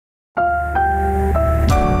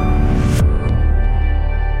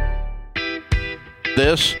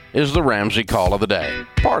This is the Ramsey Call of the Day,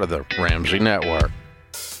 part of the Ramsey Network.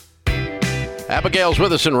 Abigail's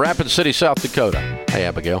with us in Rapid City, South Dakota. Hey,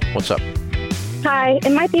 Abigail, what's up? Hi.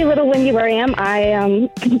 It might be a little windy where I am. I am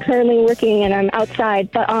currently working and I'm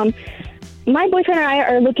outside, but my boyfriend and I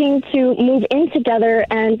are looking to move in together,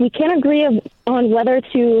 and we can't agree on whether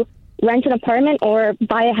to rent an apartment or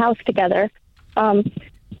buy a house together. Buying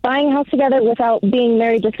a house together without being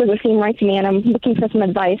married just doesn't seem right to me, and I'm looking for some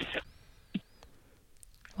advice.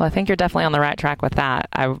 Well, I think you're definitely on the right track with that.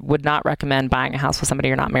 I would not recommend buying a house with somebody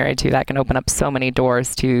you're not married to. That can open up so many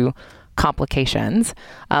doors to complications.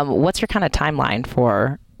 What's your kind of timeline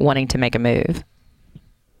for wanting to make a move?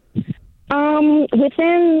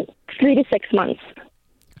 Within 3 to 6 months.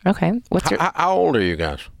 Okay. How old are you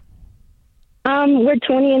guys? We're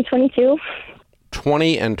 20 and 22.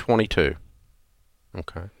 20 and 22.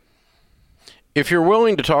 Okay. If you're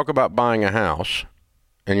willing to talk about buying a house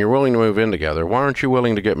and you're willing to move in together, why aren't you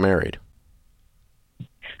willing to get married?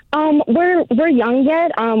 We're young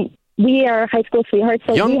yet. We are high school sweethearts.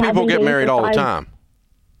 So young people get married all the time.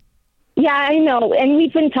 Yeah, I know, and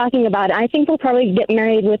we've been talking about it. I think we'll probably get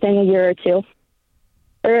married within a year or two.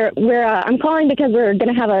 I'm calling because we're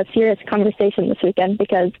going to have a serious conversation this weekend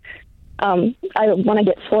because I want to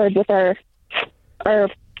get forward with our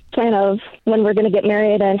plan of when we're going to get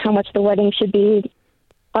married and how much the wedding should be,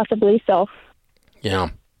 possibly. So. Yeah.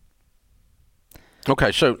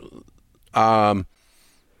 Okay, so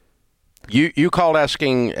you called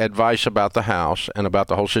asking advice about the house and about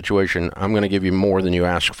the whole situation. I'm going to give you more than you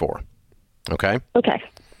asked for. Okay? Okay.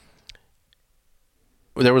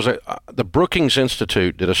 There was the Brookings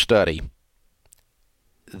Institute did a study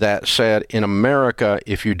that said in America,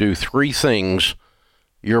 if you do 3 things,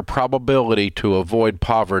 your probability to avoid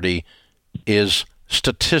poverty is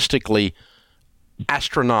statistically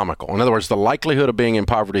astronomical. In other words, the likelihood of being in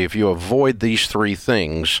poverty if you avoid these 3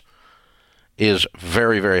 things is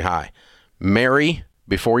very, very high. Marry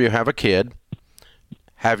before you have a kid,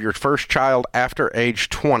 have your first child after age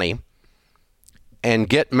 20, and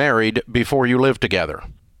get married before you live together.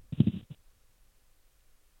 Okay.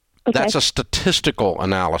 That's a statistical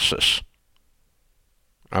analysis.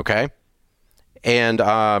 Okay? And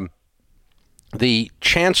the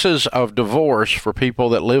chances of divorce for people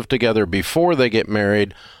that live together before they get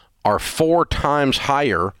married are 4 times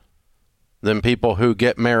higher than people who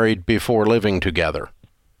get married before living together.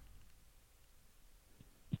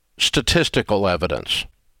 Statistical evidence.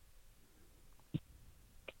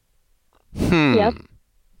 Yep.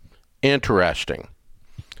 Interesting.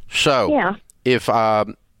 So, if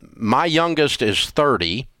my youngest is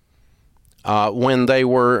 30, when they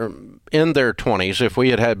were in their 20s, if we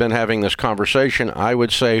had been having this conversation, I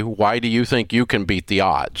would say, why do you think you can beat the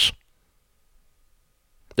odds?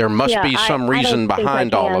 There must be some reason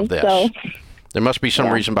behind all of this. So. There must be some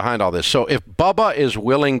reason behind all this. So if Bubba is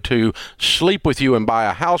willing to sleep with you and buy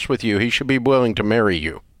a house with you, he should be willing to marry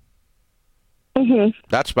you. Mm-hmm.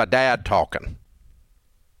 That's my dad talking.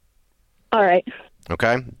 All right.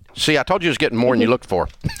 Okay? See, I told you it was getting more than you looked for.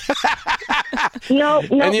 No.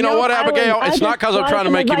 And you know what, Abigail? It's not because I'm trying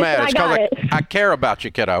to make you mad. It's because I care about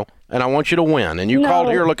you, kiddo, and I want you to win. And you called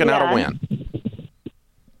here looking how to win.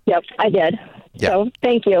 Yep, I did. Yeah. So,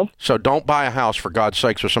 thank you. So don't buy a house, for God's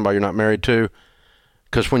sakes, with somebody you're not married to,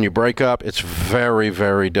 because when you break up, it's very,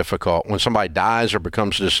 very difficult. When somebody dies or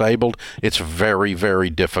becomes disabled, it's very, very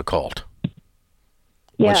difficult.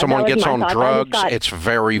 Yeah, when someone gets on drugs, thought, it's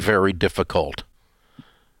very, very difficult.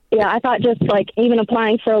 Yeah, I thought just like even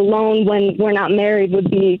applying for a loan when we're not married would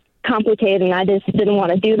be complicated, and I just didn't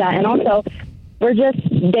want to do that. And also, we're just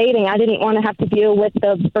dating. I didn't want to have to deal with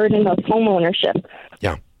the burden of home ownership.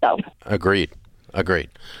 Yeah. So. Agreed.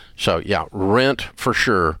 So, yeah, rent for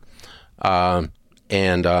sure. But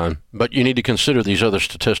you need to consider these other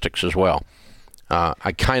statistics as well.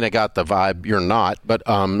 I kind of got the vibe you're not, but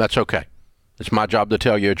that's okay. It's my job to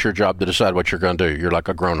tell you. It's your job to decide what you're going to do. You're like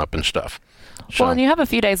a grown-up and stuff. So. Well, and you have a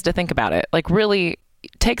few days to think about it. Like, really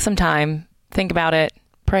take some time, think about it,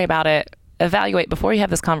 pray about it, evaluate before you have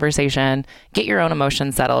this conversation, get your own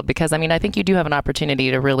emotions settled. Because, I mean, I think you do have an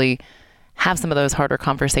opportunity to really have some of those harder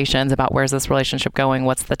conversations about where's this relationship going,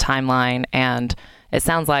 what's the timeline, and it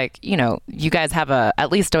sounds like, you guys have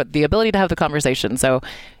at least the ability to have the conversation. So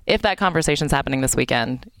if that conversation's happening this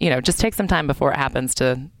weekend, just take some time before it happens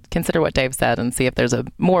to consider what Dave said and see if there's a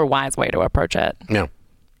more wise way to approach it. Yeah.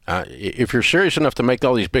 If you're serious enough to make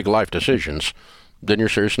all these big life decisions, then you're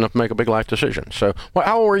serious enough to make a big life decision. So,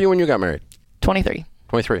 how old were you when you got married? 23.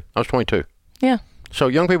 23. I was 22. Yeah. So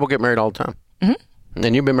young people get married all the time. Mm-hmm.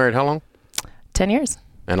 And you've been married how long? 10 years.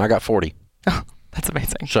 And I got 40. Oh, that's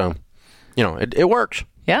amazing. So, it works.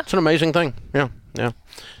 Yeah. It's an amazing thing. Yeah. Yeah.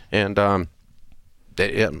 And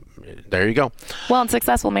there you go. Well, in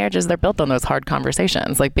successful marriages, they're built on those hard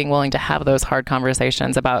conversations, like being willing to have those hard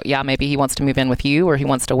conversations about, maybe he wants to move in with you or he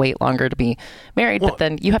wants to wait longer to be married. But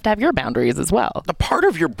then you have to have your boundaries as well. The part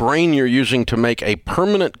of your brain you're using to make a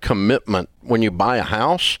permanent commitment when you buy a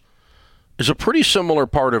house is a pretty similar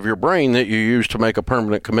part of your brain that you use to make a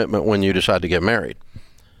permanent commitment when you decide to get married.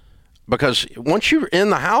 Because once you're in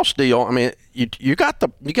the house deal, I mean, you got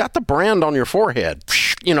the brand on your forehead.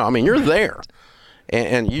 You're there,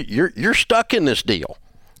 and you're stuck in this deal.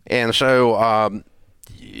 And so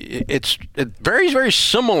it's a very, very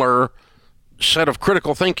similar set of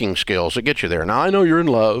critical thinking skills that get you there. Now, I know you're in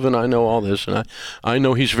love, and I know all this, and I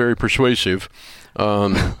know he's very persuasive.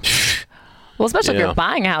 Well, especially if you're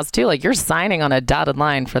buying a house too, like you're signing on a dotted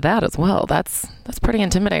line for that as well. That's pretty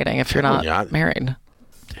intimidating if you're not married.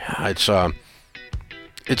 Yeah,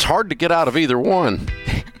 it's hard to get out of either one,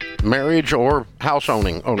 marriage or house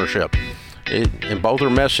ownership. And both are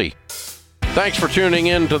messy. Thanks for tuning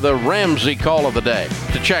in to the Ramsey Call of the Day.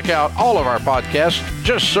 To check out all of our podcasts,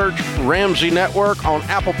 just search Ramsey Network on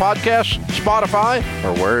Apple Podcasts, Spotify,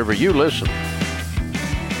 or wherever you listen.